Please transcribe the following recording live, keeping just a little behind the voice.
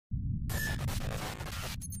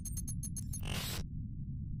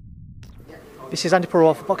This is Andy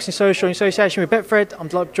Purwall for Boxing Social in association with Betfred. I'm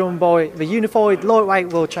joined by the unified lightweight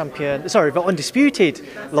world champion, sorry, the undisputed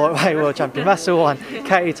lightweight world champion, that's the one,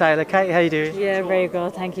 Katie Taylor. Katie, how you doing? Yeah, very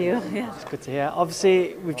good, thank you. Yeah. It's good to hear.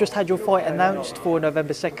 Obviously, we've just had your fight announced for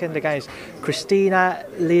November 2nd against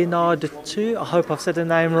CHRISTINA. I hope I've said her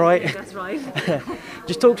name right. That's right.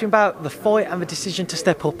 Just talk to me about the fight and the decision to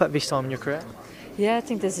step up at this time in your career. Yeah, I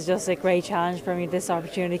think this is just a great challenge for me. This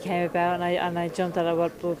opportunity came about and I jumped at it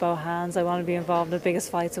with both hands. I want to be involved in the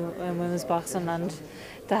biggest fights in women's boxing, and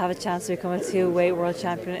to have a chance to become a two-weight world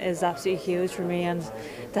champion is absolutely huge for me, and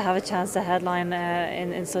to have a chance to headline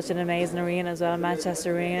in such an amazing arena as well,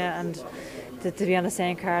 Manchester Arena, and to be on the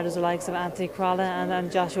same card as the likes of Anthony CROLLA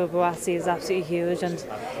and Joshua BOUTSI is absolutely huge, and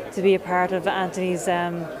to be a part of Anthony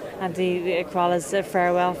CROLLA's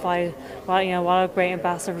farewell fight, what a great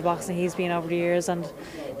ambassador for boxing he's been over the years, and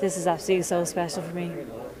this is absolutely so special for me.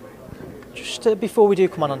 Just before we do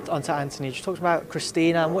come onto Anthony, just talk about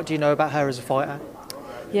CHRISTINA, and what do you know about her as a fighter?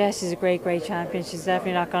 Yeah, she's a great champion. She's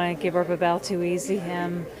definitely not going to give up a belt too easy.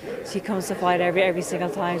 She comes to fight every single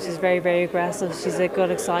time. She's very aggressive. She's a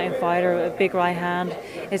good, exciting fighter, a big right hand.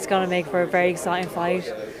 It's going to make for a very exciting fight.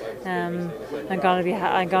 I'm going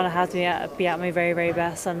to have to be at my very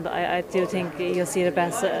best, and I do think you'll see the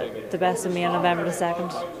best of me on November the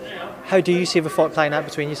 2nd. How do you see the fight playing out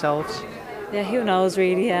between yourselves? Yeah, who knows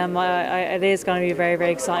really. It is going to be a very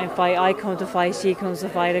exciting fight. I come to fight, she comes to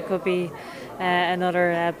fight. It could be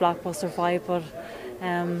another blockbuster fight, but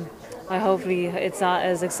hopefully it's not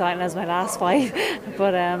as exciting as my last fight.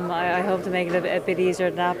 But I hope to make it a bit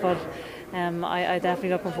easier than that. But I definitely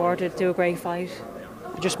looking forward to a great fight.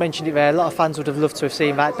 You just mentioned it there. A lot of fans would have loved to have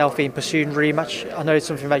seen that DELFINE PERSOON rematch. I know it's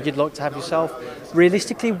something that you'd like to have yourself.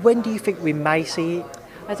 Realistically, when do you think we may see it?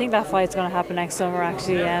 I think that fight's going to happen next summer,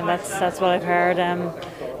 actually, and that's what I've heard.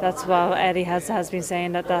 That's what Eddie has been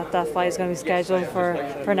saying, that fight is going to be scheduled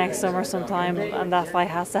for next summer sometime, and that fight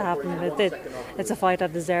has to happen. It's a fight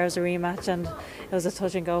that deserves a rematch, and it was a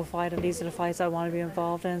touch and go fight, and these are the fights I want to be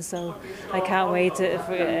involved in. So I can't wait for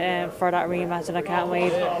that rematch, and I can't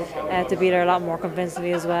wait to be there a lot more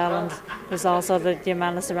convincingly as well. And there's also the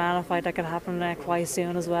Amanda Serrano fight that could happen quite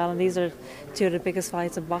soon as well. And these are two of the biggest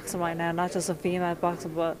fights in boxing right now, not just in female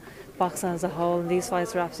boxing, but boxing as a whole. And these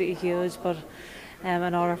fights are absolutely huge, but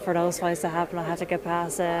in order for those fights to happen, I have to get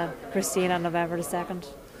past CHRISTINA on November the 2nd.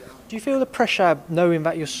 Do you feel the pressure, knowing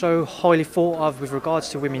that you're so highly thought of with regards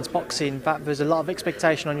to women's boxing, that there's a lot of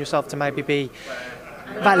expectation on yourself to maybe be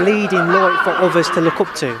that leading light for others to look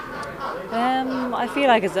up to? I feel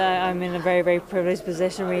like I'm in a very privileged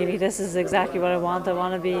position, really. This is exactly what I want. I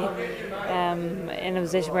want to be in a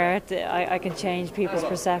position where I can change people's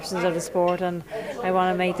perceptions of the sport, and I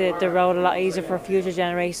want to make the road a lot easier for future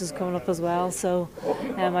generations coming up as well. So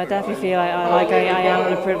I definitely feel I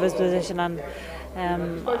am in a privileged position, and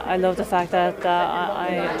I love the fact that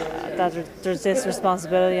there's this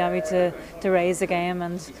responsibility on me to raise the game,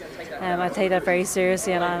 and I take that very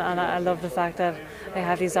seriously, and I love the fact that I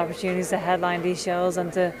have these opportunities to headline these shows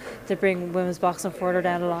and to bring women's boxing further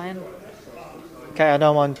down the line. Okay, I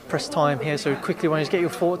know I'm on press time here, so quickly wanted to get your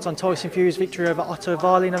thoughts on Tyson Fury's victory over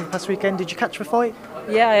FURY-WALLIN over the past weekend. Did you catch the fight?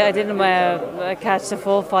 Yeah, I didn't catch the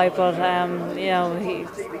full fight, but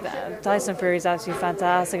Tyson Fury is absolutely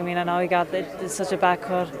fantastic. I mean, I know he got such a bad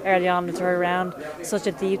cut early on in the third round, such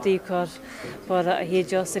a deep cut, but he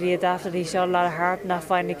adjusted, he adapted, he showed a lot of heart in that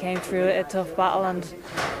fight, and he came through a tough battle, and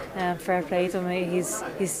fair play to him.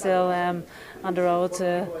 He's still on the road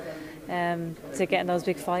to getting those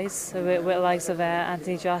big fights with the likes of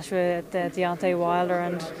Anthony Joshua, Deontay Wilder,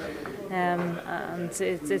 and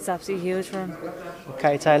it's absolutely huge for him.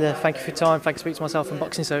 Okay, Taylor, thank you for your time. Thanks for speaking to myself on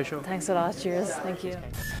Boxing Social. Thanks a lot. Cheers. Thank you.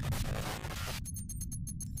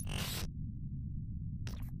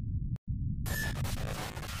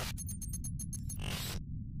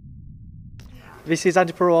 This is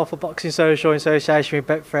Andy Purwall for Boxing Social in association with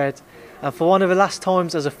Betfred, and for one of the last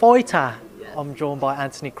times as a fighter, I'm joined by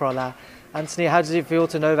Anthony CROLLA. Anthony, how does it feel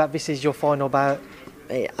to know that this is your final bout?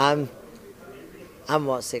 Hey, I'm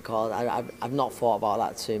what's it called? I've not thought about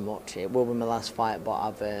that too much. It will be my last fight,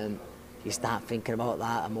 but you start thinking about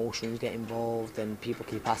that, emotions get involved, and people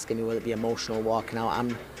keep asking me will it be emotional walking out.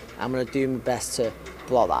 I'm going to do my best to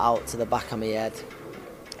block that out to the back of my head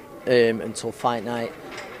until fight night.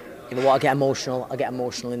 You know what? I get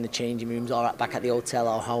emotional in the changing rooms or back at the hotel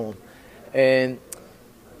or home. Do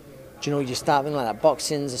you know, you start thinking like that.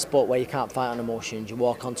 Boxing's a sport where you can't fight on emotions. You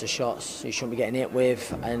walk onto shots you shouldn't be getting hit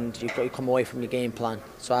with, and you've got to come away from your game plan.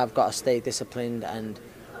 So I've got to stay disciplined and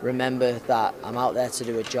remember that I'm out there to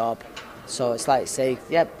do a job. So it's like, say,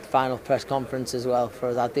 final press conference as well for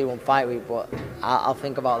us. I do one fight week, but I'll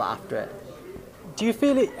think about that after it. Do you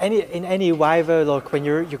feel it in any way though, like when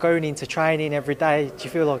you're going into training every day? Do you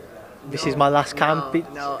feel like this is my last camp?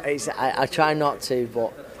 No, I try not to,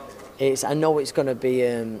 but I know it's going to be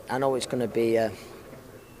a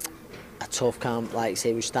tough camp. Like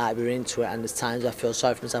say we were into it, and there's times I feel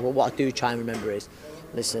sorry for myself. But what I do try and remember is,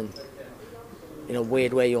 listen, in a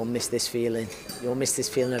weird way, you'll miss this feeling. You'll miss this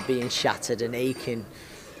feeling of being shattered and aching.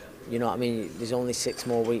 You know what I mean? There's only 6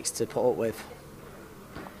 more weeks to put up with.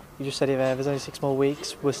 You just said it there, there's only 6 more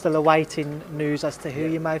weeks. We're still awaiting news as to who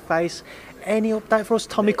you may face. Any update for us?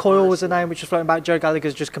 Tommy Coyle was the name which was floating about. Joe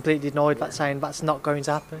Gallagher's just completely denied that, saying that's not going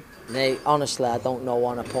to happen. Mate, honestly, I don't know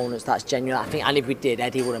on opponents. That's genuine. I think, and if we did,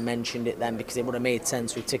 Eddie would have mentioned it then because it would have made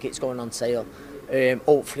sense with tickets going on sale.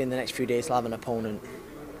 Hopefully in the next few days he'll have an opponent.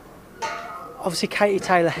 Obviously Katie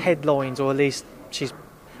Taylor headlines, or at least she's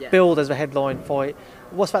billed as a headline fight.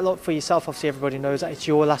 What's that like for yourself? Obviously everybody knows that it's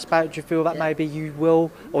your last bout. Do you feel that maybe you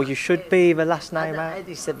will, or you should be the last name out?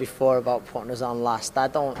 Eddie said before about putting us on last.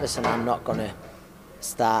 I'm not going to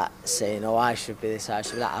start saying, oh, I should be this, I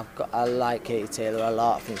should be that. I like Katie Taylor a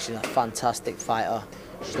lot. I think she's a fantastic fighter.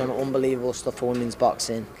 She's done unbelievable stuff for women's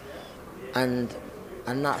boxing. And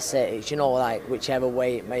that's it. It's, you know, like whichever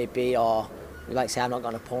way it may be, or like say I've not got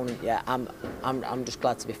an opponent yet. I'm just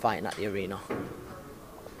glad to be fighting at the arena.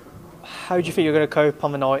 How do you think you're going to cope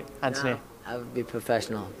on the night, Anthony? I'll be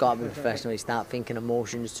professional. Got to be professional. You start thinking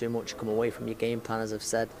emotions too much, you come away from your game plan, as I've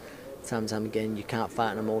said time and time again. You can't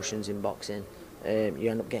fight on emotions in boxing. You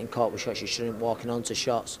end up getting caught with shots you shouldn't, walking onto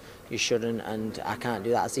shots you shouldn't, and I can't do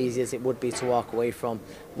that as easy as it would be to walk away from.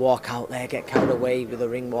 Walk out there, get carried away with a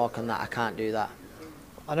ring walk and that. I can't do that.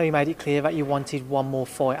 I know you made it clear that you wanted one more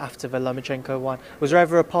fight after the Lomachenko one. Was there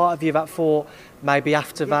ever a part of you that thought maybe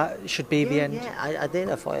after that should be the end? Yeah, I did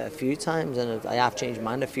a fight a few times, and I have changed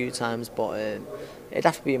my mind a few times, but it'd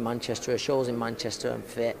have to be in Manchester. A show's in Manchester and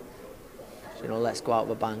fit. You know, let's go out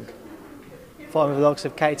with a bang. Fighting with the likes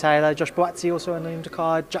of Katie Taylor, Josh BOUTSI also on the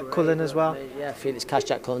undercard, Jack Cullen as well. Yeah, Felix Cash,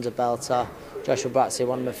 Jack Cullen's a belter. Joshua BOUTSI,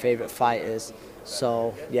 one of my favourite fighters.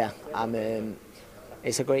 So yeah,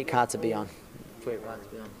 it's a great card to be on. Great card to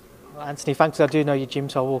be on. Well, Anthony, thanks. I do know your gym,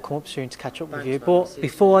 so I will come up soon to catch up with you. But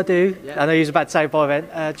before I do, I know you was about to say bye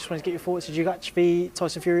then. Just wanted to get your thoughts. Did you catch the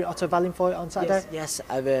Tyson Fury-Otto Wallin fight on Saturday? Yes,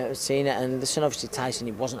 I've seen it, and listen, obviously Tyson,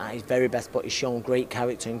 he wasn't at his very best, but he's shown great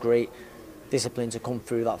character and great discipline to come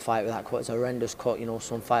through that fight with that cut. It's a horrendous cut, you know,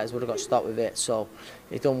 some fighters would have got stopped with it, so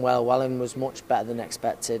he's done well. Wallin was much better than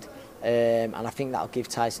expected, and I think that'll give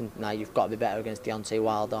Tyson, now you've got to be better against Deontay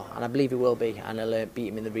Wilder, and I believe he will be, and he'll beat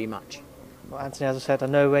him in the rematch. Well, Anthony, as I said, I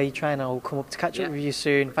know where you train. I'll come up to catch up with you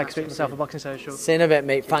soon. Thanks for speaking to myself at Boxing Social. See you in a bit,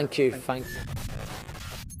 mate. Thank you. Thank you.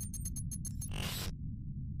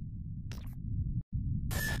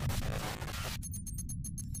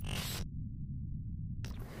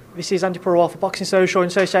 This is Andy Perroir for Boxing Social in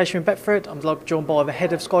association with Betfred. I'm joined by the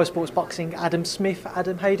head of Sky Sports Boxing, Adam Smith.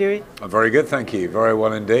 Adam, how are you doing? I'm very good, thank you. Very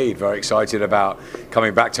well indeed. Very excited about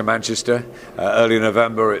coming back to Manchester early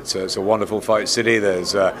November. It's a wonderful fight city.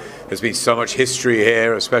 There's been so much history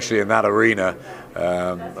here, especially in that arena.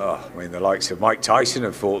 I mean, the likes of Mike Tyson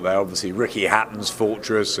have fought there. Obviously, Ricky Hatton's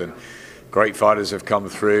fortress, and great fighters have come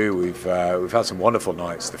through. We've had some wonderful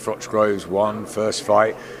nights. The Frochgroves won first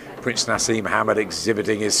fight. Prince Nassim Hamad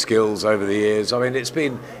exhibiting his skills over the years. I mean, it's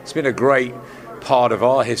been a great part of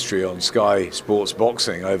our history on Sky Sports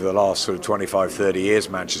Boxing over the last sort of 25, 30 years,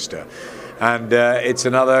 Manchester. And it's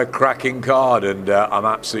another cracking card, and I'm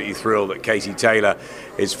absolutely thrilled that Katie Taylor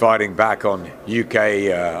is fighting back on UK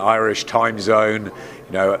Irish time zone,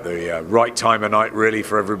 you know, at the right time of night really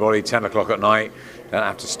for everybody, 10 o'clock at night. Don't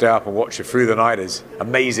have to stay up and watch her through the night. As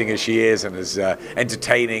amazing as she is, and as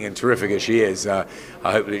entertaining and terrific as she is, I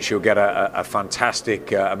hope that she'll get a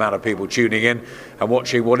fantastic amount of people tuning in and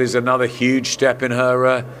watching what is another huge step in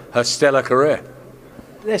her stellar career.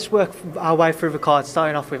 Let's work our way through the card,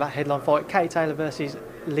 starting off with that headline fight, Katie Taylor versus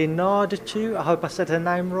LINARDATOU. I hope I said her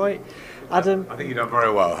name right. Adam, I think you've done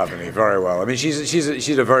very well, haven't you? Very well. I mean,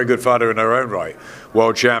 she's a very good fighter in her own right.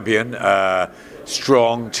 World champion,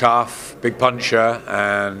 strong, tough, big puncher,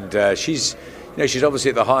 and she's obviously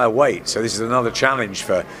at the higher weight. So this is another challenge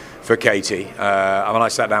for Katie. I mean, I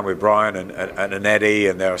sat down with Brian and Eddie,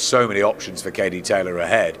 and there are so many options for Katie Taylor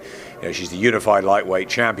ahead. You know, she's the unified lightweight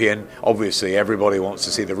champion. Obviously, everybody wants to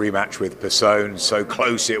see the rematch with PERSOON. So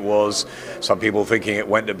close it was. Some people thinking it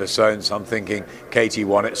went to PERSOON, some thinking Katie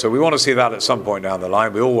won it. So we want to see that at some point down the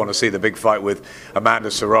line. We all want to see the big fight with Amanda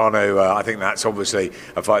Serrano. I think that's obviously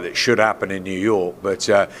a fight that should happen in New York. But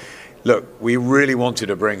look, we really wanted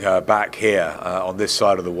to bring her back here on this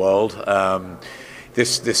side of the world.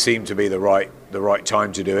 this seemed to be the right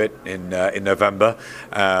time to do it in November.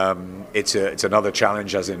 It's another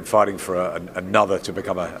challenge, as in fighting for another to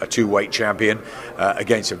become a two-weight champion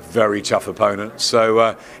against a very tough opponent.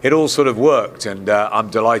 So it all sort of worked, and I'm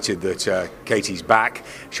delighted that Katie's back.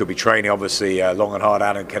 She'll be training obviously long and hard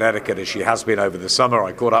out in Connecticut, as she has been over the summer.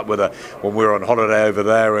 I caught up with her when we were on holiday over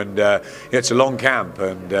there, and it's a long camp,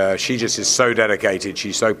 and she just is so dedicated.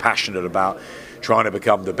 She's so passionate about trying to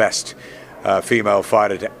become the best female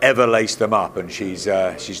fighter to ever lace them up, and she's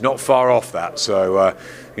not far off that. So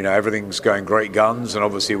you know, everything's going great guns, and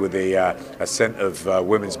obviously with the ascent of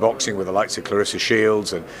women's boxing with the likes of Clarissa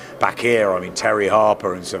Shields, and back here, I mean, Terry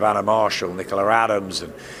Harper and Savannah Marshall, Nicola Adams,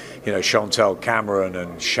 and you know, Chantel Cameron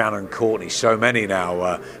and Shannon Courtney, so many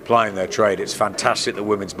now plying their trade. It's fantastic that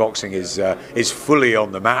women's boxing is fully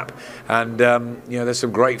on the map, and you know, there's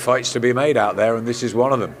some great fights to be made out there, and this is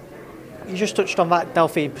one of them. You just touched on that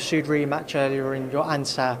Delphine Pursued rematch earlier in your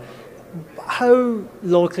answer. How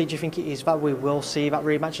likely do you think it is that we will see that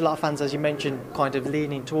rematch? A lot of fans, as you mentioned, kind of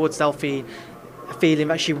leaning towards Delphine, feeling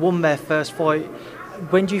that she won their first fight.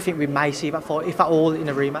 When do you think we may see that fight, if at all, in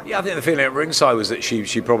a rematch? Yeah, I think the feeling at ringside was that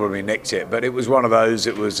she probably nicked it, but it was one of those.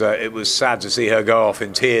 It was sad to see her go off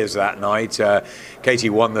in tears that night. Katie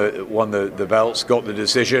won the belts, got the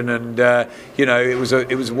decision, and you know, it was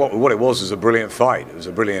what it was a brilliant fight. It was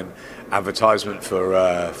a brilliant advertisement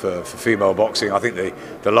for female boxing. I think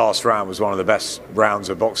the last round was one of the best rounds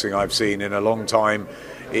of boxing I've seen in a long time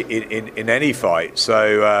in any fight.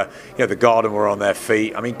 So you know, the Garden were on their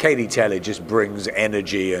feet. I mean, Katie Taylor just brings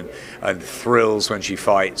energy and thrills when she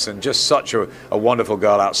fights, and just such a wonderful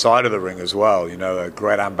girl outside of the ring as well. You know, a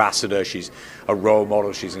great ambassador. She's a role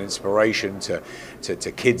model. She's an inspiration to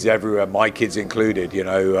kids everywhere, my kids included. You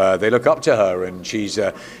know, they look up to her, and she's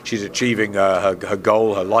achieving her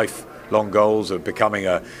goal, her lifelong goals of becoming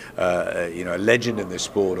a legend in this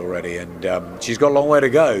sport already, and she's got a long way to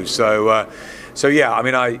go. So yeah, I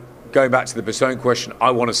mean, going back to the PERSOON question,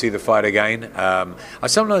 I want to see the fight again. I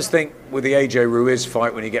sometimes think with the AJ Ruiz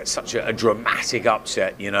fight, when you get such a dramatic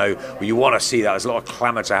upset, you know, well, you want to see that. There's a lot of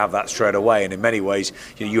clamour to have that straight away, and in many ways,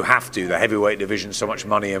 you know, you have to. The heavyweight division, so much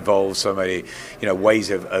money involved, so many, you know,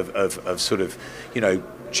 ways of sort of, you know,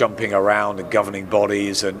 jumping around and governing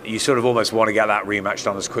bodies, and you sort of almost want to get that rematch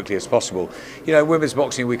done as quickly as possible. You know, women's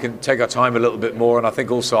boxing, we can take our time a little bit more, and I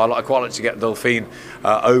think also I quite like to get Delphine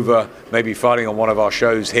over, maybe fighting on one of our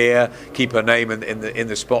shows here, keep her name in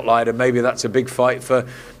the spotlight, and maybe that's a big fight for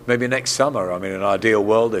maybe next summer. I mean, in an ideal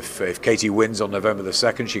world, if Katie wins on November the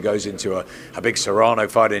 2nd, she goes into a big Serrano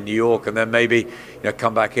fight in New York, and then maybe, you know,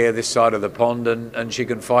 come back here this side of the pond, and she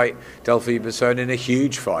can fight Delphine Pursoon in a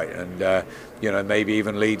huge fight, and you know, maybe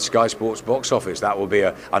even lead Sky Sports box office. That will be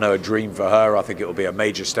I know, a dream for her. I think it will be a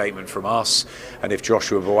major statement from us. And if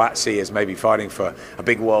Joshua Boatsi is maybe fighting for a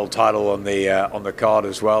big world title on the card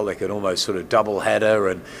as well, they can almost sort of double header.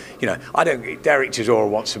 And you know, Derek Chisora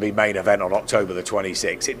wants to be main event on October the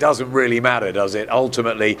 26th. It doesn't really matter, does it?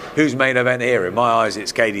 Ultimately, who's main event here? In my eyes,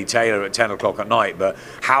 it's Katie Taylor at 10 o'clock at night. But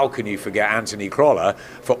how can you forget Anthony CROLLA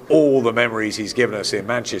for all the memories he's given us in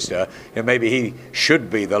Manchester? You know, maybe he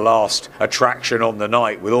should be the last attraction on the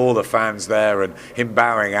night, with all the fans there and him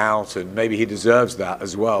bowing out, and maybe he deserves that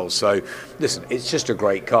as well. So listen, it's just a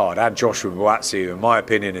great card. Add Joshua Boatsi, who in my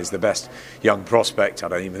opinion is the best young prospect. I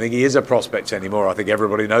don't even think he is a prospect anymore. I think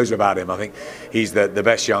everybody knows about him. I think he's the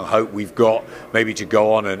best young hope we've got, maybe to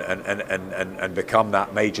go on and become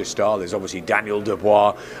that major star. There's obviously Daniel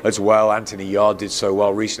Dubois as well. Anthony Yard did so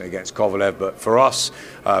well recently against Kovalev, but for us,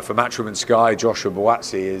 for Matchroom and Sky, Joshua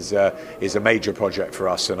Boatsi is a major project for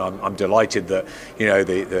us, and I'm delighted that, you know,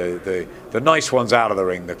 the nice ones out of the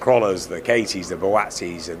ring, the CROLLAs, the Katies, the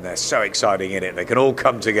Boatsis, and they're so exciting in it. They can all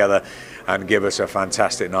come together and give us a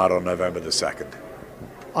fantastic night on November the 2nd.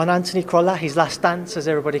 On Anthony CROLLA, his last dance, as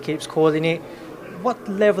everybody keeps calling it, what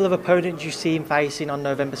level of opponent do you see him facing on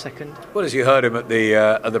November 2nd? Well, as you heard him at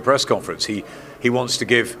the press conference, he wants to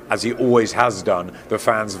give, as he always has done, the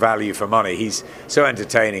fans value for money. He's so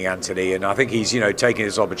entertaining, Anthony, and I think he's, you know, taking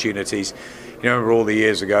his opportunities. You remember all the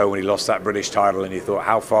years ago when he lost that British title, and you thought,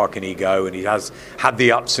 how far can he go? And he has had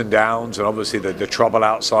the ups and downs, and obviously the trouble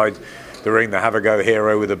outside the ring, the have-a-go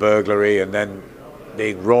hero with the burglary, and then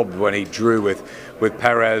being robbed when he drew with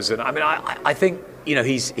Perez. And I mean, I think, you know,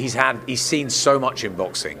 he's seen so much in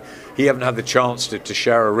boxing. He haven't had the chance to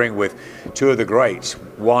share a ring with two of the greats,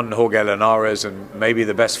 one Jorge Linares and maybe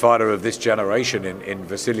the best fighter of this generation in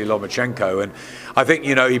Vasily Lomachenko. And I think,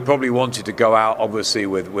 you know, he probably wanted to go out obviously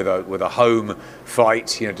with a home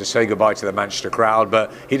fight, you know, to say goodbye to the Manchester crowd,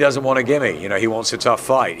 but he doesn't want a gimme. You know, he wants a tough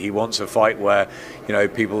fight. He wants a fight where, you know,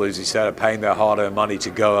 people, as he said, are paying their hard-earned money to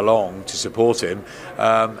go along to support him,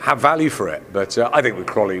 have value for it. But I think with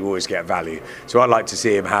CROLLA you always get value. So I'd like to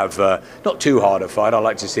see him have not too hard a fight. I'd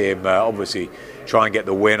like to see him obviously try and get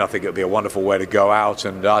the win. I think it would be a wonderful way to go out,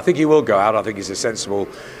 and I think he will go out. I think he's a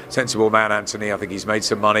sensible man, Anthony. I think he's made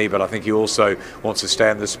some money, but I think he also wants to stay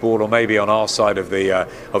in the sport, or maybe on our side of the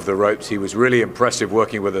ropes. He was really impressive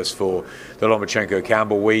working with us for the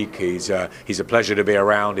Lomachenko-Campbell week. He's a pleasure to be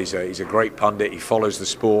around. He's a great pundit. He follows the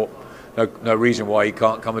sport. No reason why he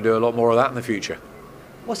can't come and do a lot more of that in the future.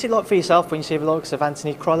 What's it like for yourself when you see the likes of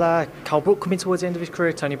Anthony CROLLA, Carl Brook coming towards the end of his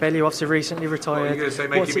career, Tony Bellew obviously recently retired? You're going to say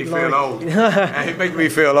making me feel old. Making me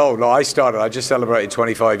feel old. Like I just celebrated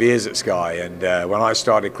 25 years at Sky, and when I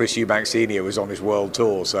started, Chris Eubank Sr. was on his world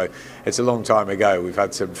tour, so it's a long time ago. We've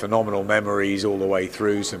had some phenomenal memories all the way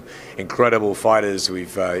through, some incredible fighters.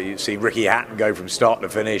 We've seen Ricky Hatton go from start to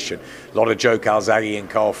finish, and a lot of Joe Calzaghe and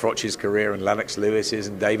Carl Froch's career, and Lennox Lewis's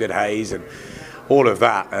and David Hayes, and all of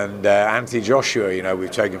that, and Anthony Joshua, you know,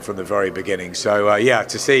 we've taken from the very beginning. So yeah,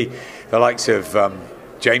 to see the likes of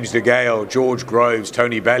James DeGale, George Groves,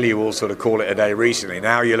 Tony Bellew all sort of call it a day recently.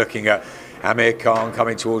 Now you're looking at Amir Khan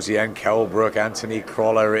coming towards the end, Kell Brook, Anthony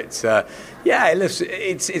CROLLA. It's yeah,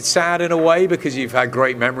 it's sad in a way because you've had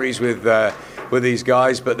great memories with these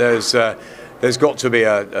guys, but there's got to be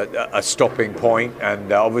a stopping point,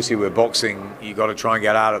 and obviously with boxing you've got to try and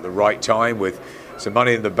get out at the right time with some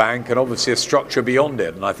money in the bank and obviously a structure beyond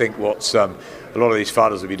it. And I think what's a lot of these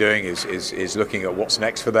fighters will be doing is looking at what's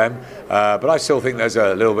next for them. But I still think there's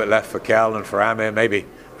a little bit left for Cal and for Amir. Maybe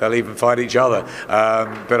they'll even fight each other.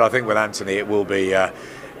 But I think with Anthony it will be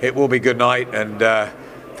good night, and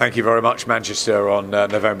thank you very much, Manchester, on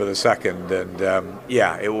November the 2nd. And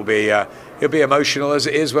yeah, it'll be emotional, as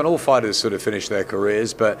it is when all fighters sort of finish their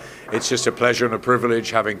careers, but it's just a pleasure and a privilege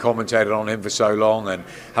having commentated on him for so long, and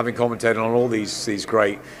having commentated on all these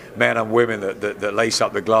great men and women that lace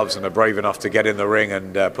up the gloves and are brave enough to get in the ring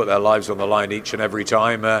and put their lives on the line each and every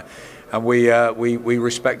time. And we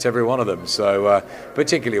respect every one of them. So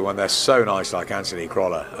particularly when they're so nice, like Anthony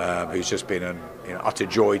CROLLA, who's just been an utter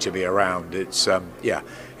joy to be around. It's yeah,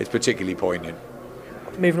 it's particularly poignant.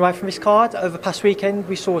 Moving away from this card, over the past weekend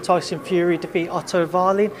we saw Tyson Fury defeat Otto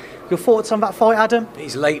Wallin. Your thoughts on that fight, Adam?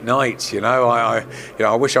 These late nights, I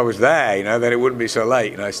wish I was there, then it wouldn't be so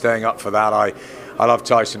late, staying up for that. I love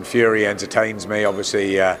Tyson Fury, entertains me.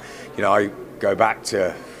 Obviously, I go back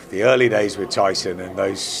to the early days with Tyson and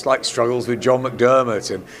those slight struggles with John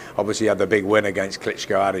McDermott, and obviously had the big win against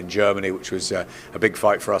Klitschko out in Germany, which was a big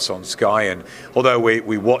fight for us on Sky. And although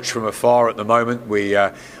we watch from afar at the moment, we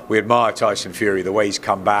admire Tyson Fury, the way he's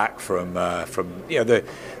come back from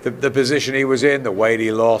the position he was in, the weight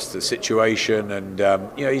he lost, the situation, and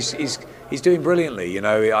he's doing brilliantly.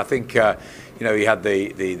 I think he had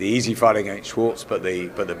the easy fight against Schwartz, but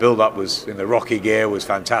the build up was in the Rocky gear was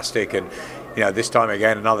fantastic. And this time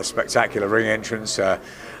again, another spectacular ring entrance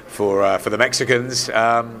for the Mexicans,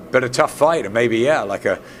 but a tough fight, and maybe like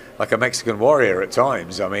a Mexican warrior at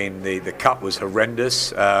times. I mean, the cut was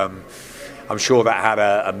horrendous. I'm sure that had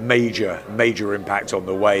a major impact on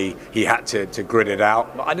the way he had to grit it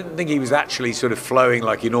out. But I didn't think he was actually sort of flowing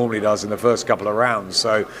like he normally does in the first couple of rounds.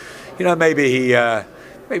 So, maybe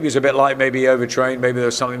he was a bit light, maybe overtrained, maybe there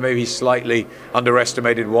was something, maybe he slightly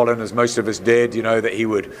underestimated Wallin, as most of us did, that he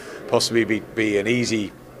would possibly be an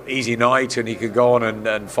easy night and he could go on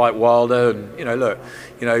and fight Wilder. And, look,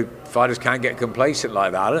 fighters can get complacent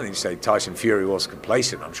like that. I don't think say Tyson Fury was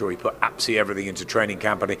complacent. I'm sure he put absolutely everything into training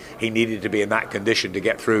camp, and he needed to be in that condition to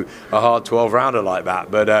get through a hard 12-rounder like that.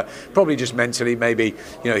 But probably just mentally, maybe,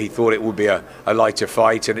 he thought it would be a lighter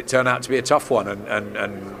fight, and it turned out to be a tough one.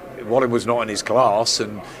 And Wallin was not in his class,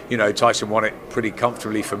 and Tyson won it pretty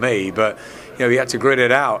comfortably for me, but he had to grit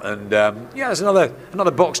it out. And there's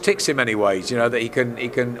another box ticks in many ways, that he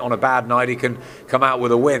can on a bad night he can come out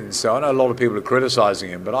with a win. So I know a lot of people are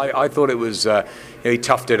criticising him, but I thought it was he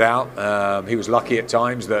toughed it out. He was lucky at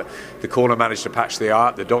times that the corner managed to patch the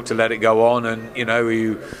art, the doctor let it go on, and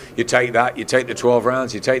you take that, you take the 12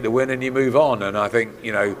 rounds, you take the win, and you move on. And I think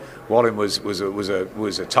Wallin was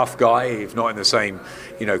a tough guy, if not in the same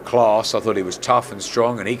class. I thought he was tough and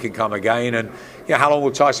strong, and he can come again. And how long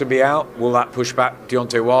will Tyson be out? Will that push back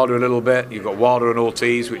Deontay Wilder a little bit? You've got Wilder and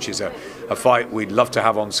Ortiz, which is a fight we'd love to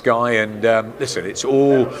have on Sky. And listen, it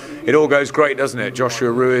all goes great, doesn't it?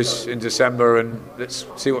 Joshua Ruiz in December, and let's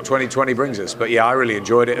see what 2020 brings us. But yeah, I really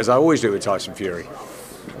enjoyed it, as I always do with Tyson Fury.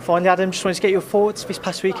 Finally, Adam, just wanted to get your thoughts. This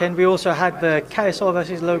past weekend, we also had the KSI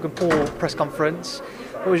versus Logan Paul press conference.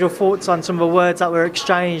 What was your thoughts on some of the words that were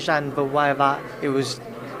exchanged and the way that it was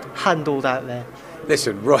handled out there?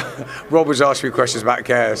 Listen, Rob was asking me questions about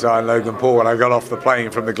KSI and Logan Paul when I got off the plane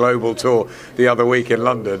from the global tour the other week in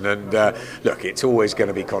London. And look, it's always going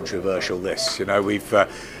to be controversial. This, you know,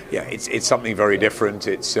 yeah, it's something very different.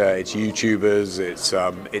 It's YouTubers,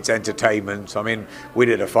 it's entertainment. I mean, we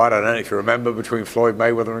did a fight. I don't know if you remember, between Floyd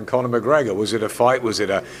Mayweather and Conor McGregor. Was it a fight? Was it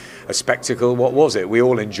a spectacle? What was it? We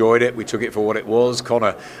all enjoyed it. We took it for what it was.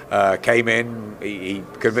 Conor came in. He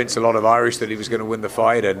convinced a lot of Irish that he was going to win the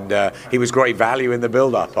fight, and he was great value in the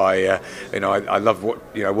build-up. I love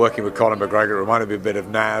working with Conor McGregor. It reminded me a bit of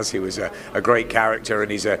Naz. He was a great character,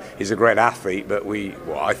 and he's a great athlete. But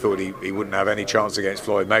I thought he wouldn't have any chance against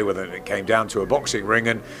Floyd Mayweather. And it came down to a boxing ring,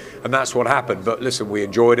 and that's what happened. But listen, we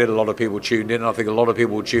enjoyed it. A lot of people tuned in. I think a lot of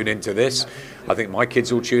people will tune into this. I think my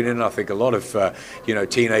kids will tune in. I think a lot of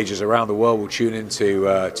teenagers around the world will tune into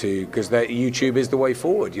because YouTube is the way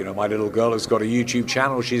forward. You know, my little girl has got a YouTube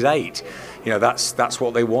channel. She's 8. You know, that's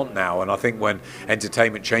what they want now. And I think when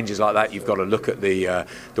entertainment changes like that, you've got to look at the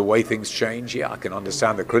way things change. Yeah, I can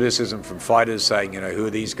understand the criticism from fighters saying, you know, who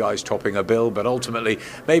are these guys topping a bill? But ultimately,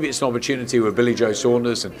 maybe it's an opportunity with Billy Joe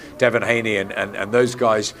Saunders and Devin Haney and those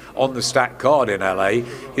guys on the stacked card in LA,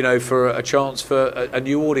 you know, for a chance for a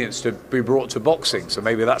new audience to be brought to boxing. So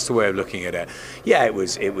maybe that's the way of looking at it. Yeah, it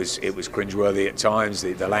was cringeworthy at times.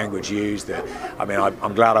 The language used.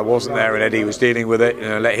 I'm glad I wasn't there and Eddie was dealing with it. You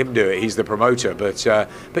know, let him do it. He's the promoter.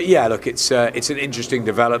 But yeah, look, it's an interesting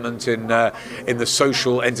development in the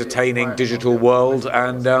social, entertaining, digital world.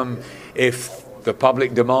 And if the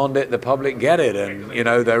public demand it, the public get it. And, you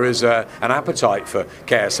know, there is an appetite for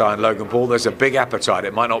KSI and Logan Paul. There's a big appetite.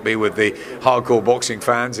 It might not be with the hardcore boxing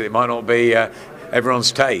fans. It might not be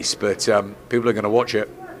everyone's taste, but people are going to watch it.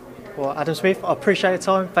 Well, Adam Smith, I appreciate your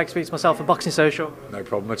time. Thanks for speaking to myself for Boxing Social. No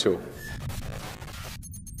problem at all.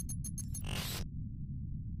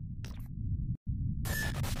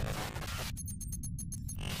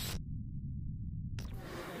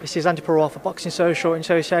 This is Andy Parra for Boxing Social in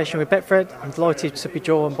association with Betfred. I'm delighted to be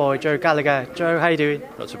joined by Joe Gallagher. Joe, how you doing?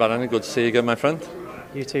 Not too bad, Andy. Good to see you again, my friend.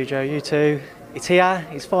 You too, Joe. You too. It's here.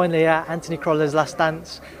 It's finally here. Anthony CROLLA's last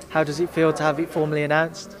dance. How does it feel to have it formally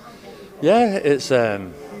announced? Yeah, it's a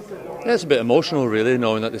bit emotional, really,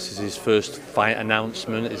 knowing that this is his first fight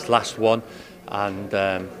announcement, his last one,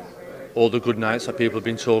 and all the good nights that people have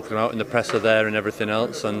been talking about in the press are there and everything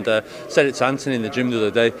else. And said it to Anthony in the gym the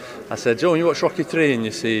other day. I said, Joe, you watch Rocky 3 and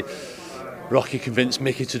you see Rocky convinced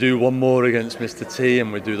Mickey to do one more against Mr. T,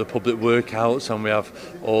 and we do the public workouts and we have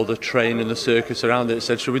all the training and the circus around it. I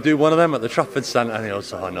said, should we do one of them at the Trafford stand? And he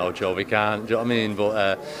goes, oh no, Joe, we can't. Do you know what I mean?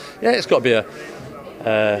 But yeah, it's got to be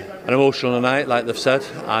an emotional night, like they've said.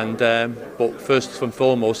 And but first and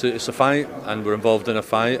foremost, it's a fight, and we're involved in a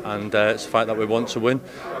fight, and it's a fight that we want to win.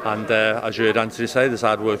 And as you heard Anthony say, there's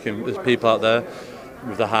people out there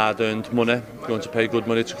with the hard-earned money, going to pay good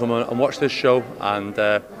money to come and watch this show. And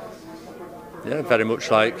yeah, very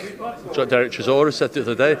much like Derek Chisora said the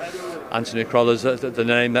other day, Anthony CROLLA's the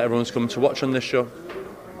name that everyone's come to watch on this show.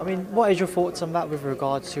 I mean, what is your thoughts on that with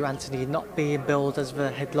regards to Anthony not being billed as the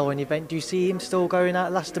headline event? Do you see him still going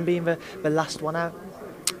out last and being the last one out?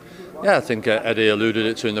 Yeah, I think Eddie alluded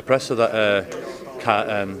it to in the presser that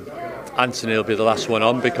Anthony will be the last one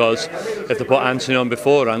on, because if they put Anthony on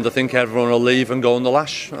beforehand, I think everyone will leave and go on the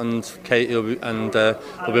lash, and Katie will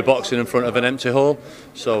be boxing in front of an empty hall.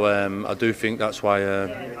 So I do think that's why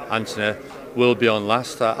Anthony will be on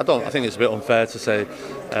last. I think it's a bit unfair to say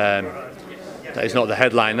that he's not the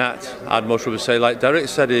headline act. I'd much rather say, like Derek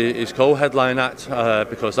said, he's co-headline act,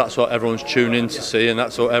 because that's what everyone's tuning in to see, and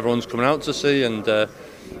that's what everyone's coming out to see. And yeah,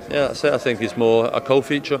 that's it. I think he's more a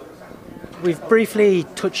co-feature. We've briefly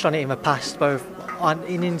touched on it in the past, both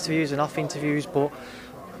in interviews and off interviews, but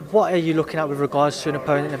what are you looking at with regards to an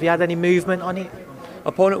opponent? Have you had any movement on it?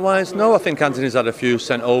 Opponent-wise, no. I think Anthony's had a few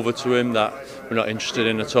sent over to him that we're not interested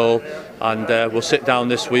in at all, and we'll sit down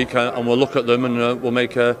this week and we'll look at them, and we'll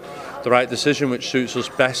make the right decision which suits us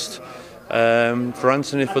best for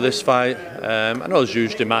Anthony for this fight. I know there's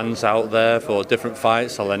huge demands out there for different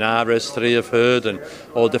fights. The Linares 3 I've heard, and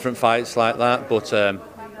all different fights like that, but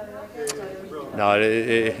no,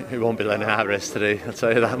 it won't be Linares 3, I'll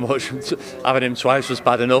tell you that much. Having him twice was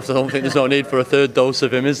bad enough. I don't think there's no need for a third dose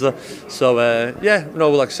of him, is there? So yeah,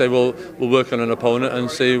 no, like I say, we'll work on an opponent and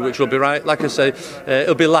see which will be right. Like I say,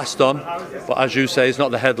 it'll be last on, but as you say, it's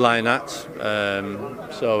not the headline act.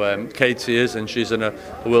 So Katie is, and she's in a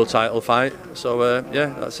world title fight. So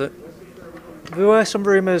yeah, that's it. There were some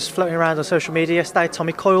rumours floating around on social media yesterday,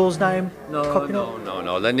 Tommy Coyle's name.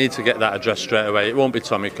 No. They need to get that addressed straight away. It won't be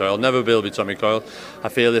Tommy Coyle. Never will be Tommy Coyle. I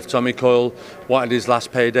feel if Tommy Coyle wanted his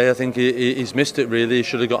last payday, I think he's missed it really. He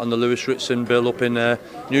should have got on the Lewis Ritson bill up in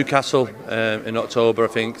Newcastle in October. I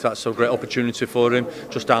think that's a great opportunity for him,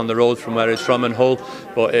 just down the road from where he's from in Hull.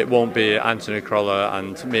 But it won't be Anthony CROLLA,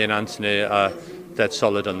 and me and Anthony are dead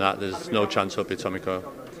solid on that. There's no chance it'll be Tommy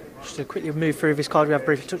Coyle. Just to quickly move through this card, we have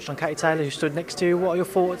briefly touched on Katie Taylor, who stood next to you. What are your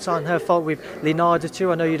thoughts on her fight with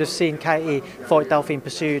LINARDATOU? I know you'd have seen Katie fight DELFINE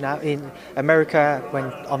PERSOON out in America when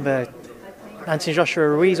on the Anthony Joshua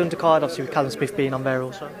Ruiz undercard, obviously with Callum Smith being on there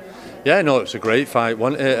also. Yeah, no, it was a great fight,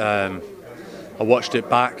 wasn't it? I watched it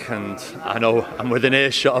back, and I know I'm within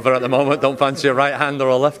earshot of her at the moment. Don't fancy a right hand or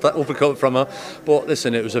a left uppercut from her. But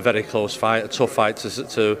listen, it was a very close fight, a tough fight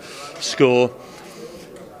to score.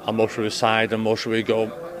 I'm more sure we side, and more sure we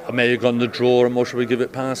go. I may have gone the draw, and more sure we give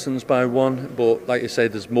it Parsons by 1. But like you say,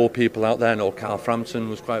 there's more people out there. I know Carl Frampton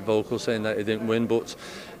was quite vocal saying that he didn't win, but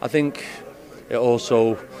I think it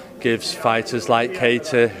also gives fighters like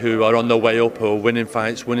Katie, who are on their way up, who are winning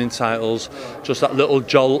fights, winning titles, just that little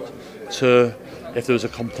jolt to, if there was a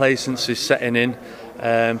complacency setting in,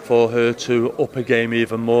 for her to up a game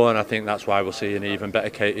even more. And I think that's why we'll see an even better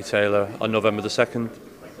Katie Taylor on November the 2nd.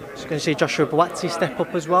 Just going to see Joshua BOUTSI step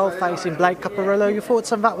up as well, facing Blake Caparello. Your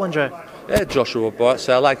thoughts on that one, Joe? Yeah, Joshua BOUTSI.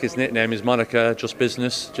 I like his nickname, his moniker, Just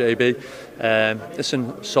Business, JB.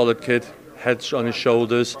 Listen, solid kid, head on his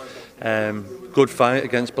shoulders. Good fight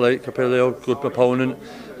against Blake Caparello, good opponent.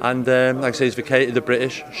 And like I say, he's vacated the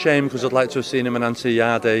British. Shame, because I'd like to have seen him and Anthony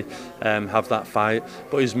Yarde have that fight.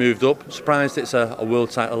 But he's moved up. Surprised it's a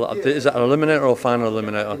world title. Is it an eliminator or final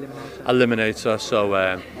eliminator? Eliminator.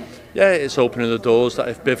 So yeah, it's opening the doors that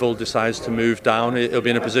if Bivol decides to move down, he'll be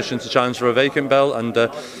in a position to challenge for a vacant belt. And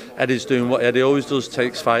Eddie's doing what Eddie always does,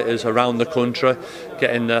 takes fighters around the country,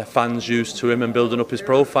 getting the fans used to him and building up his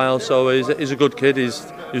profile. So he's a good kid,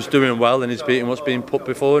 he's doing well, and he's beating what's being put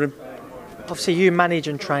before him. Obviously you manage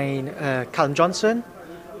and train Callum Johnson.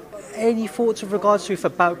 Any thoughts with regards to if a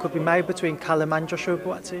bout could be made between Callum and Joshua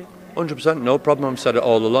BOUTSI? 100%, no problem. I've said it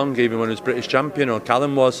all along, even when he was British champion, or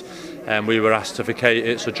Callum was, and we were asked to vacate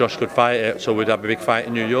it so Josh could fight it, so we'd have a big fight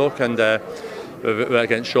in New York, and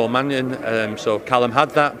against Sean Mannion. So Callum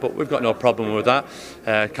had that, but we've got no problem with that.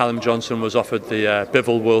 Callum Johnson was offered the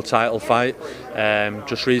Bivol world title fight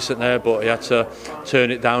just recently, but he had to turn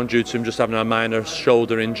it down due to him just having a minor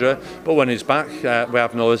shoulder injury. But when he's back, we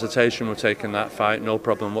have no hesitation. We're taking that fight, no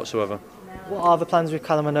problem whatsoever. What are the plans with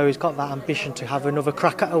Callum? I know he's got that ambition to have another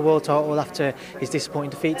crack at a world title after his disappointing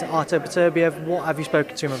defeat to Artur Beterbiev. What have you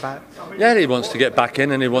spoken to him about? Yeah, he wants to get back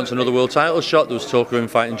in, and he wants another world title shot. There was talk of him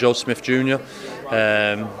fighting Joe Smith Jr.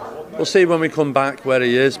 We'll see when we come back where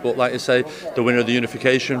he is, but like I say, the winner of the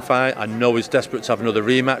unification fight, I know he's desperate to have another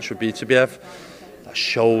rematch with Beterbiev. That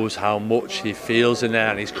shows how much he feels in there,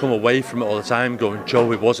 and he's come away from it all the time going,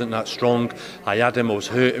 Joe, he wasn't that strong. I had him, I was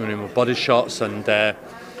hurting him with body shots, and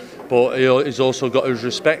but he's also got his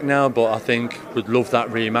respect now. But I think we'd love that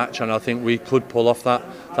rematch, and I think we could pull off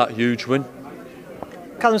that huge win.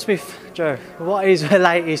 Callum Smith, Joe, what is the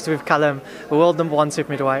latest with Callum, the world #1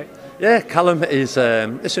 super middleweight? Yeah, Callum is,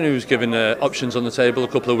 listen, he was given options on the table a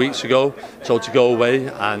couple of weeks ago, told to go away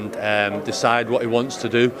and decide what he wants to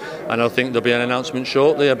do. And I think there'll be an announcement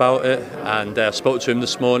shortly about it. And I spoke to him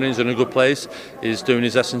this morning, he's in a good place. He's doing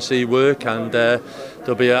his S&C work, and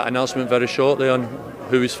there'll be an announcement very shortly on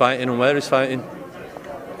who he's fighting and where he's fighting.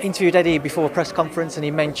 Interviewed Eddie before a press conference, and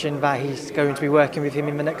he mentioned that he's going to be working with him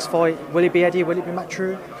in the next fight. Will it be Eddie? Will it be Matt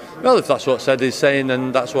True? Well, if that's what Eddie's saying,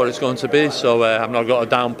 then that's what it's going to be. So I'm not going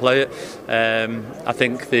to downplay it. I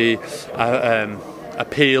think the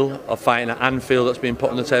appeal of fighting at Anfield that's been put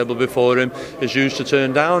on the table before him is used to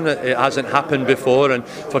turn down. It hasn't happened before, and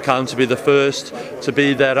for Callum to be the first to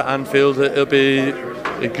be there at Anfield, it'll be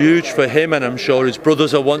huge for him, and I'm sure his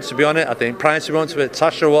brothers will want to be on it. I think Price will want to be on it,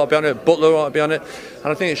 Tasha will want to be on it, Butler will want to be on it,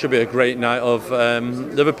 and I think it should be a great night of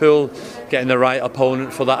Liverpool getting the right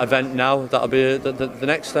opponent for that event now. That'll be the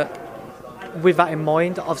next step. With that in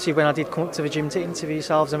mind, obviously when I did come up to the gym to interview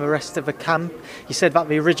yourselves and the rest of the camp, you said that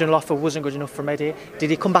the original offer wasn't good enough from Eddie. Did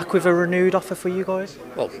he come back with a renewed offer for you guys?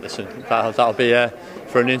 Well, listen, that'll be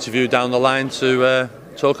for an interview down the line to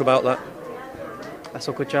talk about that. That's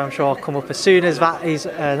all good, Joe. I'm sure I'll come up as soon as that is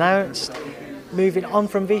announced. Moving on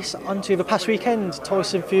from this, onto the past weekend,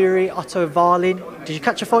 Tyson Fury, Otto Wallin. Did you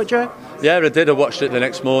catch a fight, Joe? Yeah, I did. I watched it the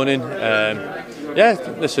next morning. Yeah,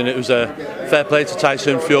 listen, it was a fair play to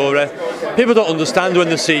Tyson Fury. People don't understand when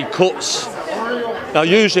they see cuts. Now,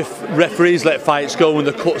 usually referees let fights go when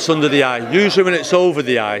the cut's under the eye. Usually when it's over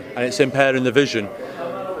the eye and it's impairing the vision,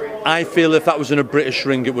 I feel if that was in a British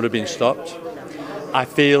ring, it would have been stopped. I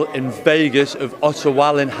feel in Vegas, if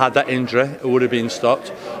BOUT had that injury, it would have been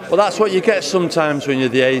stopped. But that's what you get sometimes when you're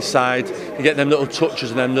the A side. You get them little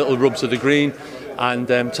touches and them little rubs of the green. And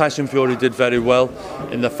Tyson Fury did very well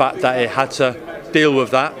in the fact that he had to deal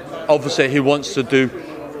with that. Obviously, he wants to do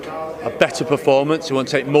a better performance, he wants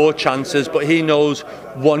to take more chances, but he knows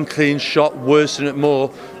one clean shot, worsening it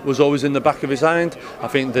more, was always in the back of his mind. I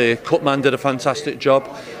think the cut man did a fantastic job,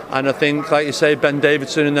 and I think, like you say, Ben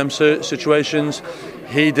Davidson in them situations,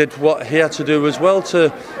 he did what he had to do as well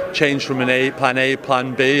to change from plan A,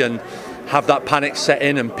 plan B, and have that panic set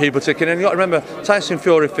in and people ticking in. You've got to remember, Tyson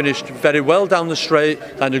Fury finished very well down the straight,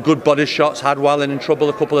 landed good body shots, had Wallin in trouble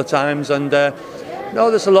a couple of times, and no,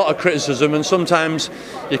 there's a lot of criticism, and sometimes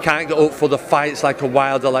you can't get up for the fights like a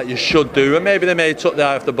Wilder like you should do, and maybe they may have took the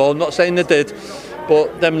eye off the ball. I'm not saying they did,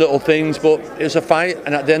 but them little things. But it's a fight,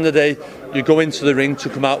 and at the end of the day, you go into the ring to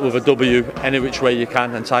come out with a W any which way you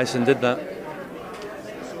can, and Tyson did that.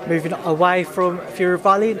 Moving away from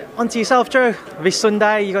FURY-WALLIN, onto yourself, Joe. This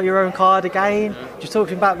Sunday, you got your own card again. Just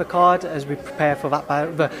talking about the card as we prepare for that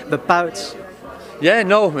bout, the bouts. Yeah,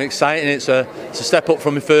 no, I'm excited. It's a step up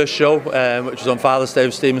from my first show, which was on Father's Day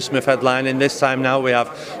with Stephen Smith headlining. This time now we have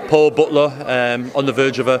Paul Butler on the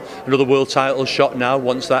verge of another world title shot now.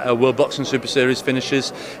 Once that World Boxing Super Series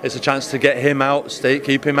finishes, it's a chance to get him out,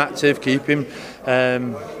 keep him active, keep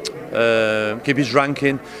his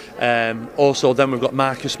ranking. Also then we've got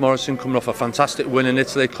Marcus Morrison coming off a fantastic win in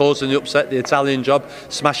Italy, causing the upset, the Italian job,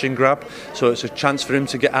 smash and grab. So it's a chance for him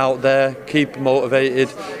to get out there, keep motivated,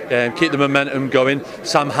 keep the momentum going.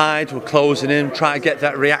 Sam Hyde, we're closing in, try to get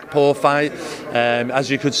that Riakporhe fight.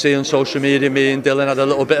 As you could see on social media, me and Dylan had a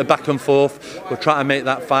little bit of back and forth. We're trying to make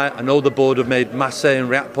that fight. I know the board have made Massey and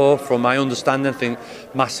Riakporhe. From my understanding, I think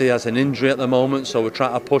Massey has an injury at the moment, so we're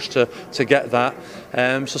trying to push to get that.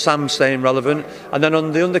 So Sam's staying relevant. And then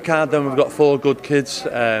on the undercard, then we've got 4 good kids.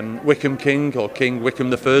 Wickham King, or King Wickham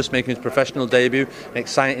the First, making his professional debut. An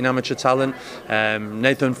exciting amateur talent.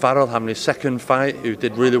 Nathan Farrell having his second fight, who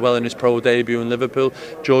did really well in his pro debut in Liverpool.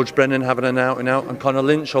 George Brennan having an out and out, and Conor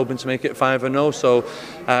Lynch hoping to make it 5-0. So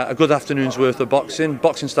a good afternoon's worth of boxing.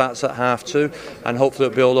 Boxing starts at 2:30, and hopefully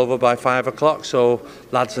it'll be all over by 5 o'clock. So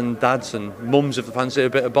lads and dads and mums, if they fancy a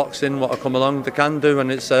bit of boxing, what will come along, they can do.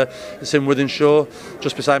 And it's in Wythenshawe,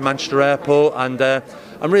 just beside Manchester Airport, and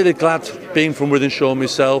I'm really glad being from Wythenshawe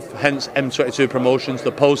myself, hence M22 Promotions,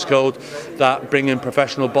 the postcode that bring in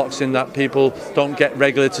professional boxing that people don't get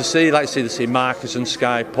regularly to see. Like to see Marcus and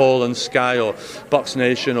Sky, Paul and Sky, or Box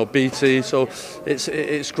Nation or BT. So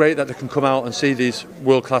it's great that they can come out and see these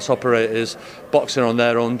world-class operators boxing on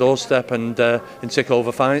their own doorstep and tick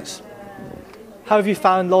over fights. How have you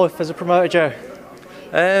found life as a promoter, Joe?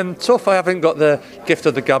 Tough. I haven't got the gift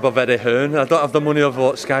of the gab of Eddie Hearn. I don't have the money of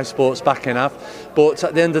what Sky Sports backing have. But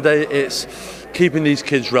at the end of the day, it's keeping these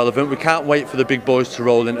kids relevant. We can't wait for the big boys to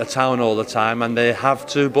roll into town all the time, and they have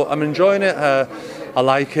to. But I'm enjoying it. I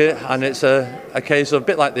like it, and it's a case of a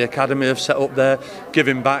bit like the academy have set up there,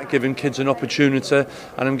 giving back, giving kids an opportunity,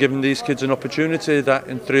 and I'm giving these kids an opportunity that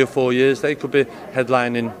in 3 or 4 years they could be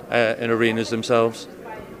headlining in arenas themselves.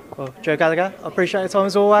 Well, Joe Gallagher, I appreciate your time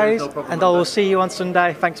as always, no problem, and I will see you on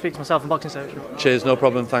Sunday. Thanks for speaking to myself on Boxing Social. Cheers, no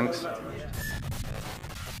problem, thanks.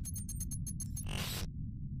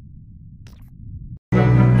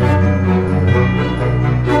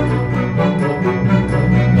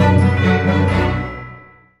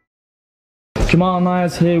 Jamal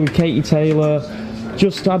Nias here with Katie Taylor.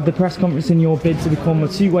 Just had the press conference in your bid to become a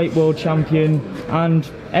 2-weight world champion, and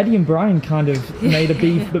Eddie and Brian kind of made a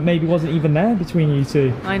beef that maybe wasn't even there between you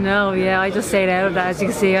two. I know, yeah, I just stayed out of that. As you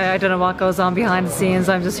can see, I don't know what goes on behind the scenes.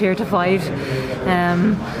 I'm just here to fight,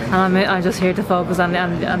 and I'm just here to focus on the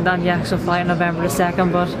actual fight on November the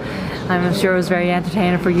 2nd, but I'm sure it was very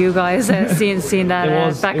entertaining for you guys seeing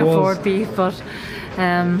that back and forth beef, but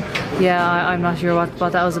yeah, I'm not sure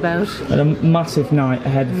what that was about. And a massive night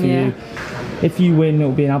ahead for you. If you win,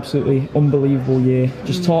 it'll be an absolutely unbelievable year.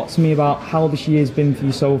 Just talk to me about how this year's been for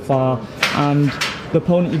you so far, and the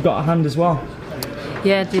opponent you've got at hand as well.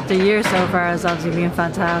 Yeah, the year so far has obviously been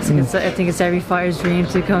fantastic. I think it's every fighter's dream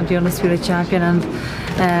to become the undisputed champion, and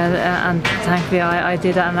thankfully I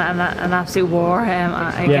did that in an absolute war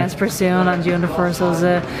against Persoon on June the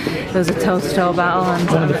 1st. It was a toe-to-toe battle, and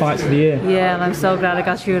one of the fights of the year. Yeah, and I'm so glad I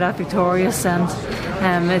got through that victorious, and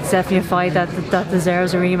it's definitely a fight that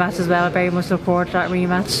deserves a rematch as well. I very much look forward to that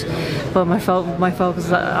rematch, but my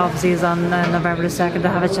focus obviously is on November the 2nd. To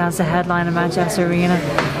have a chance to headline in Manchester Arena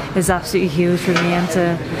is absolutely huge for me, and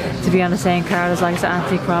to to be on the same card as like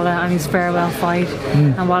Anthony CROLLA and his farewell fight.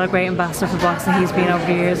 And what a great ambassador for boxing he's been over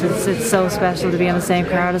the years. It's so special to be on the same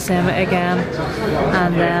card as him again.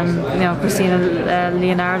 And you know, CHRISTINA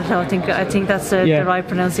LINARDATOU, I think that's the right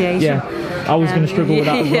pronunciation. Yeah, I was going to struggle with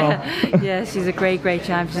that as well. Yeah, she's a great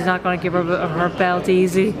champion. She's not going to give her belt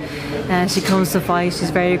easy. She comes to fight.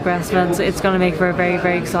 She's very aggressive, and it's going to make for a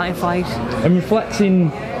very exciting fight. And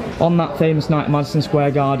reflecting on that famous night at Madison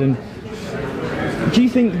Square Garden, do you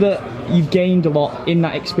think that you've gained a lot in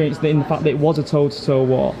that experience, in the fact that it was a toe-to-toe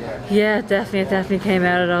war? Yeah, definitely came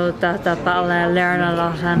out of that battle learning a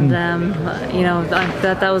lot, and you know,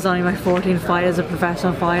 that was only my 14th fight as a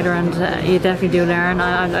professional fighter, and you definitely do learn.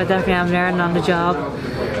 I definitely am learning on the job.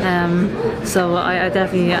 So I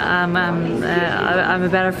definitely I'm a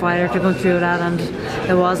better fighter to come through that, and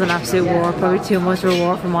it was an absolute war, probably too much of a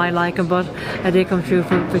war for my liking, but I did come through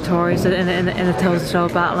victorious in a toe-to-toe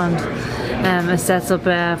battle, and it sets up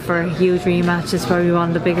for a huge rematch. It's probably one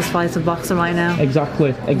of the biggest fights in boxing right now.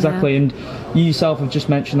 Exactly. Yeah. And you yourself have just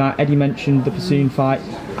mentioned that. Eddie mentioned the PERSOON fight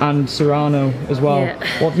and Serrano as well. Yeah.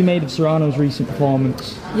 What have you made of Serrano's recent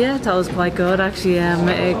performance? Yeah, that was quite good actually.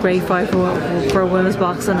 A great fight for women's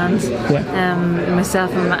boxing, and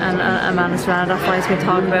myself and Amanda Serrano, that fight's been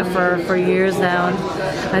talked about for years now, and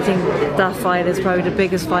I think that fight is probably the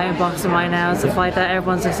biggest fight in boxing right now. It's a fight that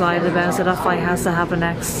everyone's excited about, so that fight has to happen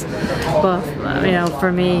next. But you know,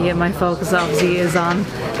 for me, my focus obviously is on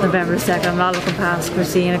November 2nd. I'm not looking past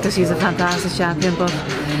CHRISTINA because she's a fantastic champion, but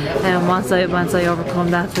once I overcome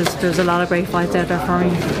that, there's a lot of great fights out there for me.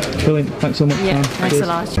 Brilliant, thanks so much. Yeah, thanks a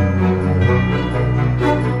lot.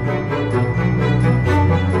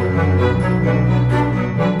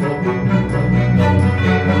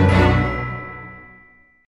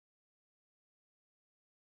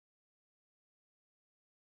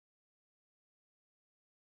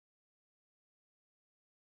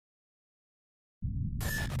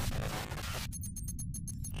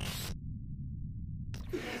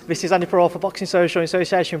 This is Andy Parole for Boxing Social in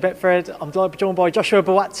association with Betfred. I'm joined by Joshua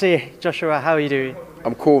BOUTSI. Joshua, how are you doing?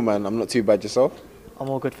 I'm cool, man. I'm not too bad. Yourself? I'm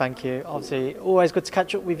all good, thank you. Obviously, always good to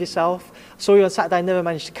catch up with yourself. I saw you on Saturday, never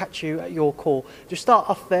managed to catch you at your call. Just start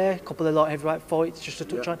off there, a couple of light heavyweight fights, just to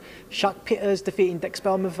touch on. Shaq Pitters defeating Dex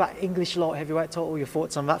Bellman for that English light heavyweight title. Your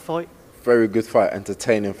thoughts on that fight? Very good fight,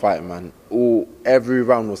 entertaining fight, man. Every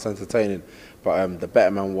round was entertaining, but the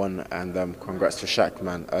better man won, and congrats to Shaq,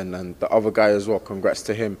 man, and the other guy as well. Congrats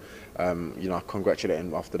to him. You know, I congratulate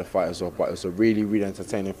him after the fight as well. But it was a really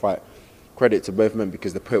entertaining fight. Credit to both men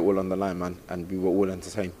because they put it all on the line, man, and we were all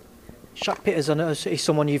entertained. Shaq Pitters is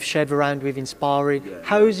someone you've shared around with in sparring.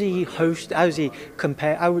 How's he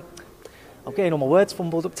compare? I'm getting all my words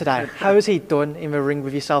fumbled up today. How has he done in the ring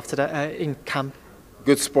with yourself today in camp?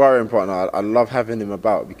 Good sparring partner. I love having him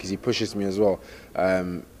about because he pushes me as well.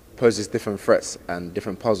 Poses different threats and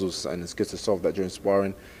different puzzles, and it's good to solve that during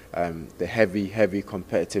sparring. The heavy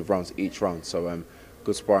competitive rounds each round. So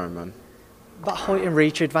good sparring, man. That height and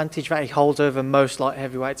reach advantage that he holds over most light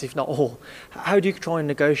heavyweights, if not all, how do you try and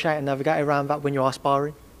negotiate and navigate around that when you are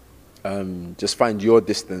sparring? Just find your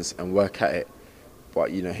distance and work at it.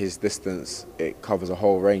 But you know, his distance, it covers a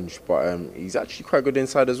whole range. But he's actually quite good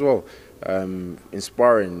inside as well. In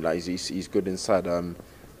sparring, like he's good inside.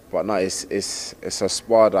 But no, it's a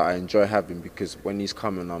spar that I enjoy having because when he's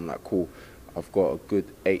coming, I'm like, cool. I've got a good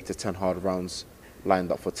 8 to 10 hard rounds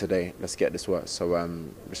lined up for today. Let's get this work. So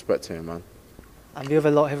respect to him, man. And the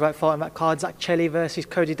other light heavyweight fight on that card, Zach Chelly versus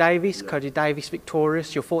Cody Davies. Yeah. Cody Davies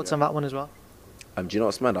victorious. Your thoughts on that one as well? Do you know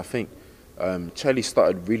what's mad? I think Chelly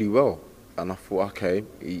started really well. And I thought, okay,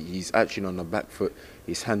 he's actually on the back foot.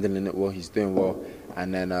 He's handling it well. He's doing well.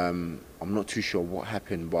 And then I'm not too sure what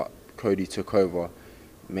happened, but Cody took over.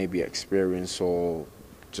 Maybe experience or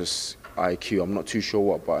just IQ. I'm not too sure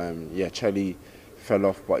what. But yeah, Chelly fell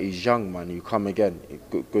off. But he's young, man. You come again.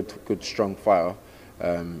 Good, strong fighter.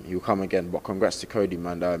 He'll come again. But congrats to Cody,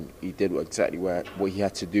 man. He did exactly what he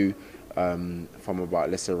had to do from about,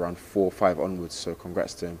 let's say, around 4 or 5 onwards. So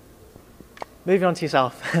congrats to him. Moving on to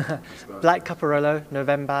yourself. Blake CAPARELLO,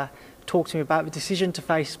 November. Talk to me about the decision to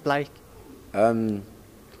face Blake. Again,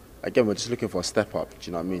 we're just looking for a step up.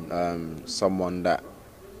 Do you know what I mean? Someone that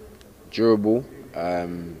durable.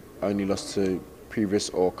 Only lost to previous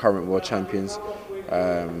or current world champions.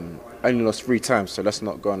 Only lost 3 times, so let's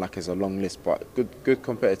not go on like it's a long list. But good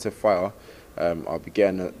competitive fighter. I'll be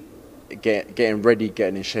getting ready,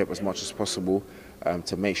 getting in shape as much as possible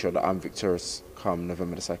to make sure that I'm victorious come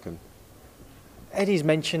November the 2nd. Eddie's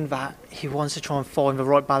mentioned that he wants to try and find the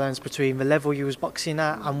right balance between the level he was boxing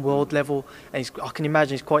at and world level. And I can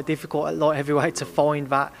imagine it's quite difficult at light heavyweight to find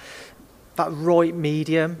that that right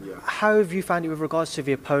medium. How have you found it with regards to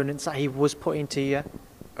the opponents that he was putting to you?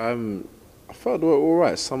 I felt they were all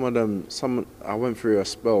right. Some of them, I went through a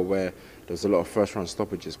spell where there was a lot of first-round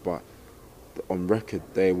stoppages, but on record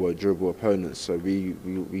they were durable opponents. So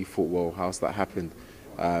we thought, well, how's that happened?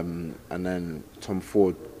 And then Tom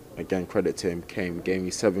Ford, again, credit to him, gave me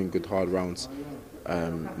 7 good hard rounds,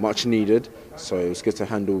 much needed. So it was good to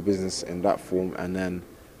handle business in that form. And then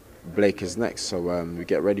Blake is next, so we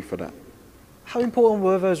get ready for that. How important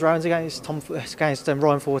were those rounds against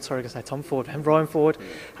Ryan Ford? Sorry, I say Tom Ford and Ryan Ford.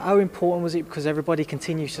 How important was it? Because everybody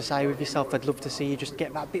continues to say with yourself, "I'd love to see you just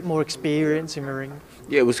get that bit more experience in the ring."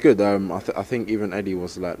 Yeah, it was good. I think even Eddie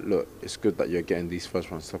was like, "Look, it's good that you're getting these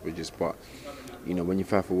first-round stoppages, but you know, when you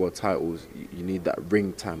fight for world titles, you need that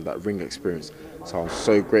ring time, that ring experience." So I was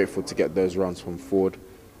so grateful to get those rounds from Ford.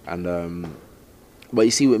 And but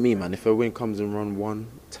you see with me, man, if a win comes in round 1,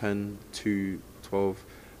 10, 2, 12,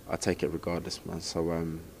 I take it regardless, man. So,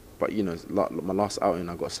 but you know, my last outing,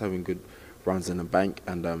 I got 7 good rounds in the bank,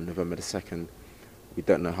 and November the 2nd, we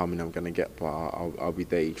don't know how many I'm going to get, but I'll be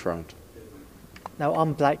there each round. Now,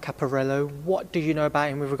 I'm Blake Caparello. What do you know about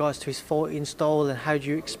him with regards to his fighting style, and how do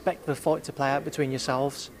you expect the fight to play out between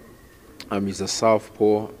yourselves? He's a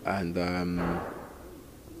southpaw, and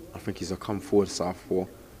I think he's a come-forward southpaw.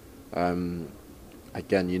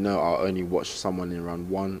 Again, you know, I'll only watch someone in round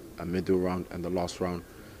 1, a middle round, and the last round,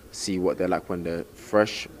 see what they're like when they're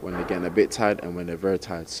fresh, when they're getting a bit tired, and when they're very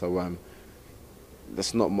tired. So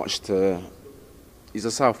there's not much to... He's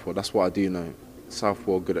a southpaw, that's what I do know.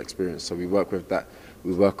 Southpaw, good experience. So we work with that,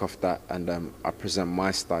 we work off that, and I present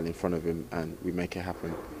my style in front of him, and we make it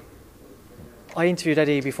happen. I interviewed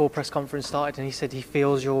Eddie before press conference started, and he said he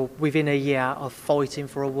feels you're within a year of fighting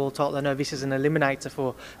for a world title. I know this is an eliminator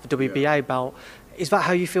for the WBA belt. Is that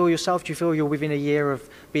how you feel yourself? Do you feel you're within a year of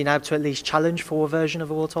being able to at least challenge for a version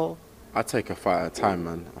of a world title? I take a fight at a time,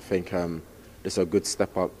 man. I think it's a good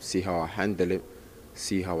step up, see how I handle it,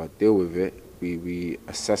 see how I deal with it. We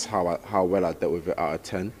assess how well I dealt with it out of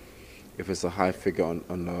 10. If it's a high figure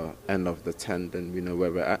on the end of the 10, then we know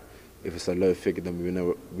where we're at. If it's a low figure, then we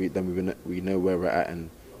know where we're at, and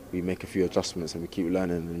we make a few adjustments, and we keep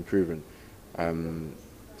learning and improving.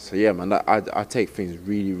 So yeah, man, I take things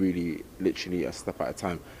really, literally a step at a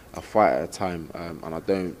time, a fight at a time, and I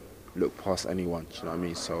don't look past anyone. Do you know what I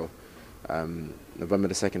mean? So November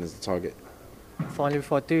the 2nd is the target. Finally,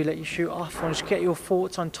 before I do let you shoot off, I want to just get your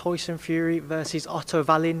thoughts on Tyson Fury versus Otto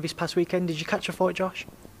Wallin this past weekend. Did you catch a fight, Josh?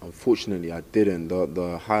 Unfortunately, I didn't.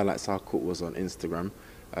 The highlights I caught was on Instagram,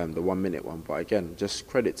 the 1-minute one. But again, just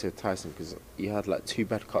credit to Tyson, because he had like 2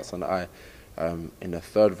 bad cuts on the eye. In the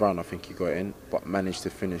 3rd round, I think he got in, but managed to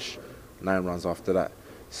finish 9 rounds after that.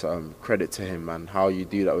 So credit to him, man. How you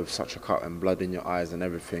do that with such a cut and blood in your eyes and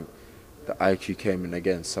everything. The IQ came in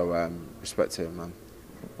again, so respect to him, man.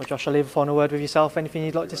 Well, Josh, I'll leave a final word with yourself. Anything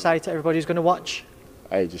you'd like to say to everybody who's going to watch?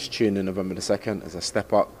 Hey, just tune in November the 2nd as a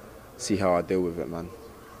step up, see how I deal with it, man.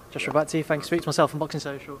 Joshua BOUTSI, thanks. Speak to myself on Boxing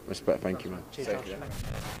Social. Respect, thank you, man. Cheers, Josh.